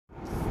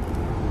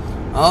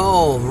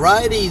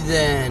Alrighty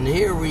then,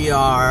 here we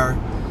are.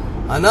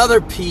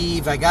 Another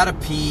peeve. I got a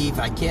peeve.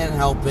 I can't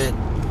help it.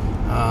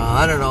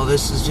 I don't know.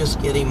 This is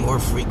just getting more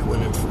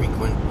frequent and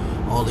frequent,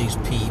 all these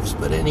peeves.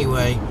 But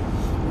anyway,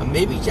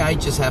 maybe I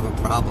just have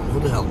a problem. Who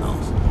the hell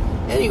knows?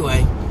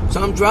 Anyway,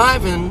 so I'm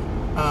driving.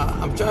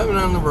 I'm driving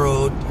on the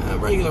road, a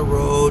regular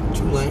road,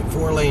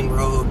 4-lane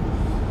road,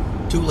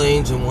 2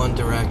 lanes in one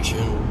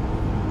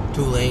direction,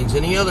 2 lanes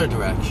in the other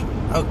direction.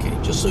 Okay,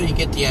 just so you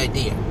get the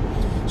idea.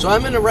 So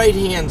I'm in the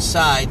right-hand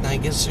side, and I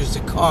guess there's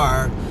a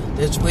car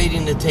that's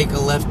waiting to take a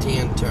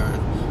left-hand turn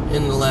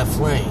in the left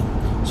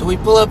lane. So we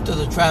pull up to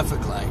the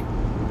traffic light,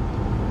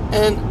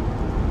 and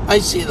I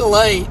see the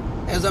light.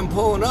 As I'm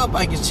pulling up,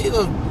 I can see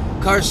the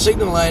car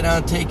signal light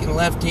on taking a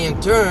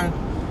left-hand turn,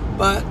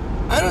 but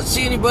I don't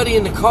see anybody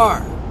in the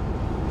car.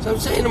 So I'm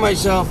saying to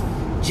myself,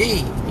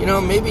 gee,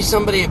 maybe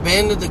somebody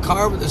abandoned the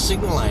car with the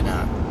signal light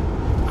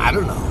on. I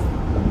don't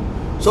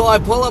know. So I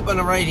pull up on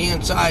the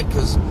right-hand side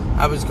because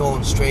I was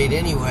going straight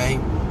anyway.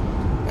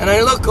 And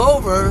I look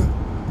over,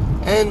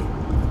 and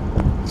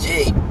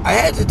gee, I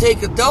had to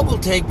take a double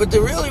take, but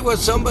there really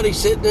was somebody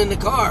sitting in the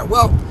car.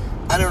 Well,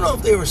 I don't know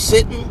if they were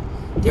sitting.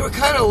 They were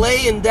kind of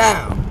laying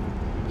down.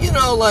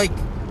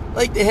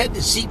 Like they had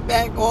the seat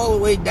back all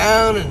the way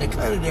down and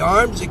the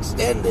arms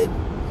extended.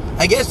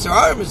 I guess their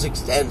arm is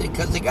extended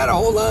because they got a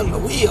hold on the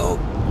wheel.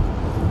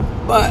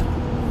 But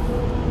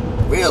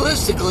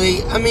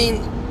realistically,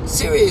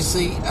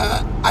 seriously,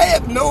 I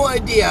have no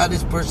idea how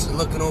this person is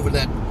looking over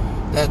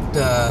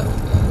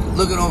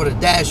looking over the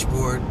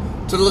dashboard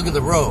to look at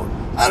the road.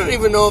 I don't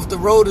even know if the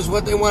road is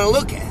what they want to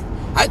look at.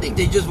 I think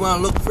they just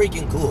want to look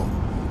freaking cool.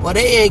 Well,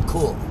 they ain't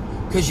cool.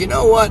 Because you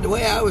know what? The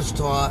way I was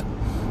taught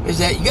is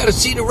that you got to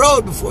see the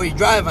road before you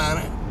drive on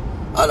it.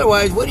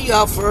 Otherwise, what are you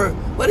out for?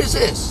 What is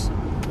this?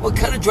 What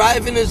kind of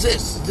driving is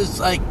this? Is this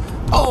like,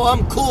 oh,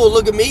 I'm cool,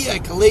 look at me, I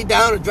can lay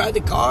down and drive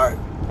the car?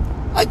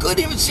 I couldn't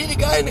even see the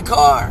guy in the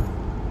car.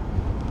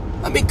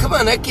 Come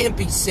on, that can't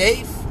be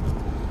safe.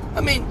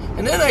 And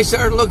then I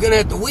started looking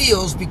at the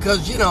wheels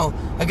because,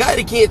 a guy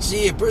that can't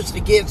see, a person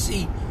that can't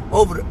see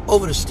over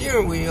the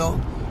steering wheel,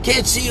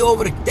 can't see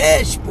over the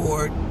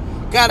dashboard,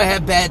 got to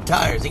have bad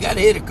tires. They got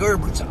to hit a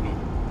curb or something.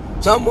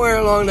 Somewhere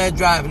along that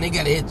drive, and they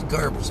got to hit the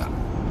curb or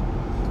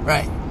something.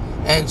 Right.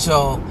 And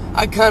so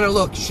I kind of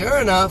look. Sure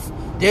enough,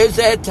 there's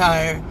that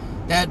tire.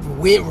 That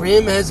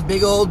rim has a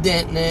big old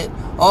dent in it.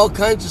 All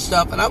kinds of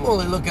stuff. And I'm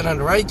only looking on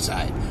the right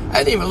side. I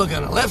didn't even look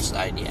on the left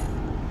side yet.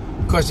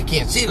 Of course, I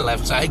can't see the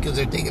left side because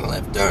they're taking a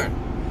left turn.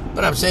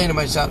 But I'm saying to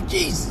myself,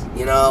 geez,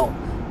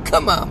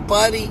 come on,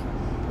 buddy.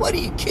 What, are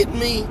you kidding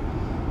me?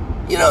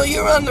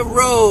 You're on the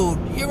road.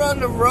 You're on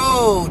the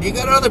road. You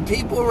got other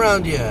people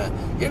around you.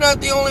 You're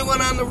not the only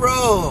one on the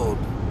road.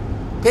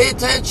 Pay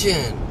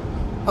attention.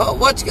 Oh,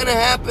 what's going to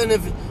happen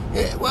if...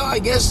 Well, I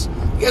guess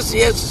he has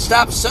to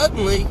stop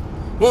suddenly.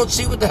 Won't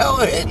see what the hell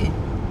they're hitting.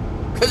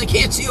 Because he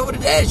can't see over the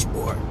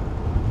dashboard.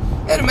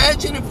 And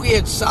imagine if we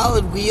had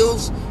solid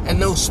wheels and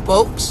no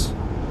spokes.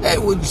 They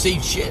wouldn't see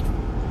shit.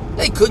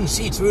 They couldn't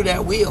see through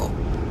that wheel.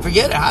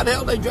 Forget it. How the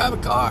hell do they drive a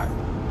car?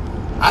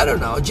 I don't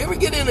know. Did you ever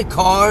get in a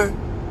car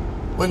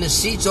when the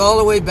seat's all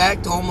the way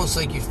back to almost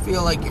like you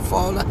feel like you're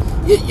falling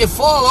down? You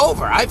fall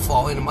over. I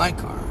fall into my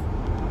car.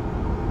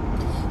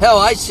 Hell,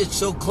 I sit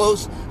so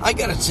close, I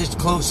got to sit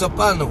close up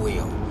on the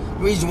wheel.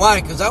 The reason why,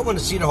 because I want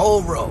to see the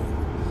whole road.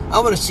 I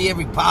want to see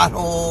every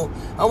pothole.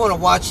 I want to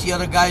watch the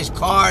other guy's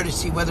car to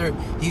see whether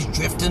he's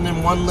drifting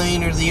in one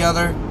lane or the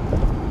other.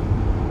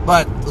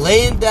 But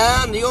laying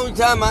down, the only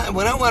time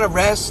when I want to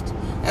rest,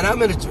 and I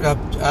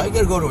got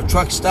to go to a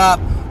truck stop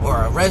or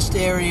a rest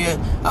area,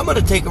 I'm going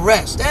to take a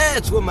rest.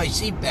 That's when my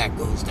seat back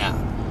goes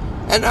down.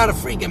 And not a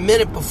freaking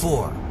minute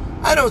before.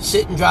 I don't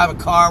sit and drive a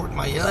car with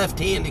my left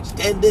hand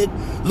extended,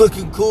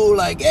 looking cool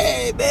like,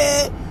 hey,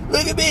 man,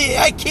 look at me.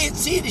 I can't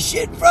see the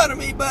shit in front of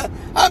me, but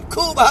I'm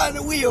cool behind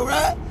the wheel,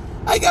 right?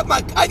 I got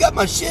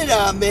my shit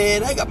on,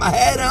 man. I got my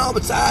hat on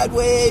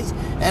sideways,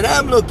 and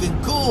I'm looking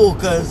cool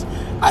because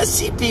I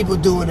see people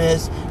doing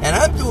this, and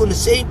I'm doing the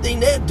same thing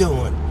they're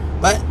doing.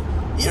 But,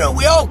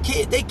 we all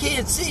can't. They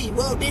can't see.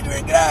 Well, neither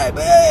can I.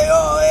 But,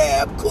 hey,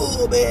 I'm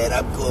cool, man.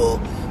 I'm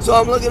cool. So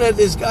I'm looking at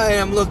this guy,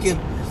 I'm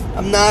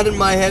nodding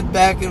my head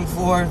back and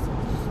forth,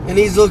 and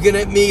he's looking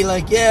at me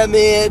like, yeah,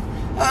 man,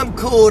 I'm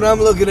cool, and I'm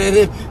looking at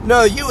him.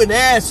 No, you an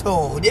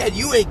asshole. Yeah,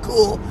 you ain't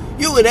cool.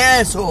 You an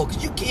asshole,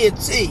 because you can't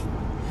see.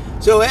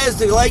 So as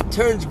the light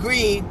turns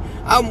green,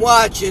 I'm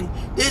watching.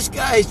 This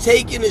guy's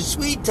taking his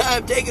sweet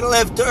time, taking a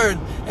left turn.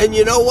 And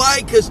you know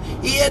why? Because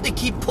he had to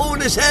keep pulling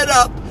his head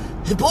up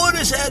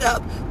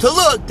to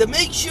look, to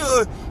make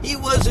sure he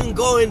wasn't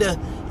going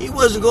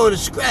to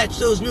scratch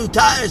those new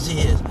tires of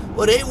his.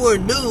 Well, they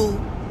weren't new,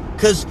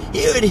 because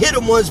he had hit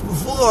them once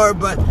before,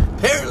 but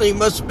apparently it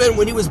must have been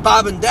when he was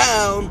bobbing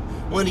down,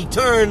 when he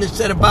turned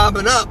instead of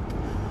bobbing up,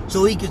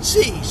 so he could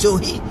see. So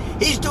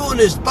he's doing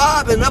this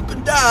bobbing up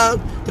and down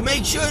to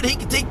make sure that he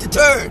could take the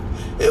turn.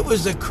 It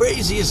was the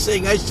craziest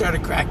thing. I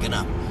started cracking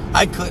up.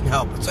 I couldn't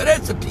help it. So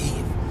that's a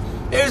peeve.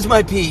 There's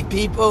my peeve,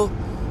 people.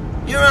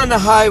 You're on the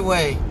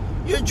highway.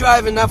 You're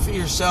driving not for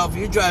yourself.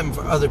 You're driving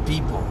for other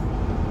people.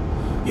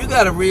 You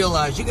got to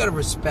realize, you got to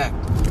respect.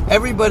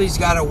 Everybody's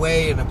got a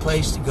way and a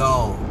place to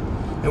go.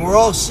 And we're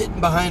all sitting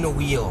behind a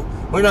wheel.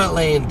 We're not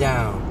laying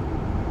down.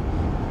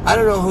 I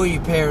don't know who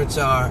your parents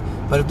are,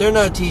 but if they're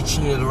not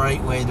teaching you the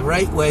right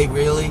way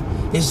really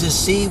is to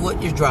see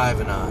what you're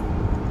driving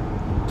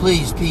on.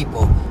 Please,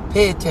 people,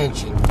 pay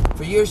attention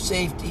for your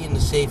safety and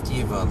the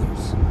safety of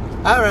others.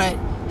 All right,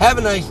 have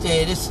a nice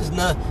day. This is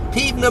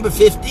Peeve number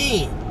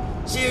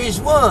 15, Series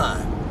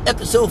 1,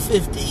 Episode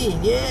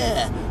 15.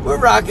 Yeah, we're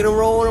rocking and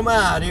rolling them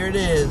out. Here it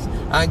is.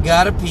 I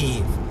got a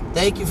peeve.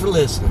 Thank you for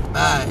listening.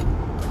 Bye.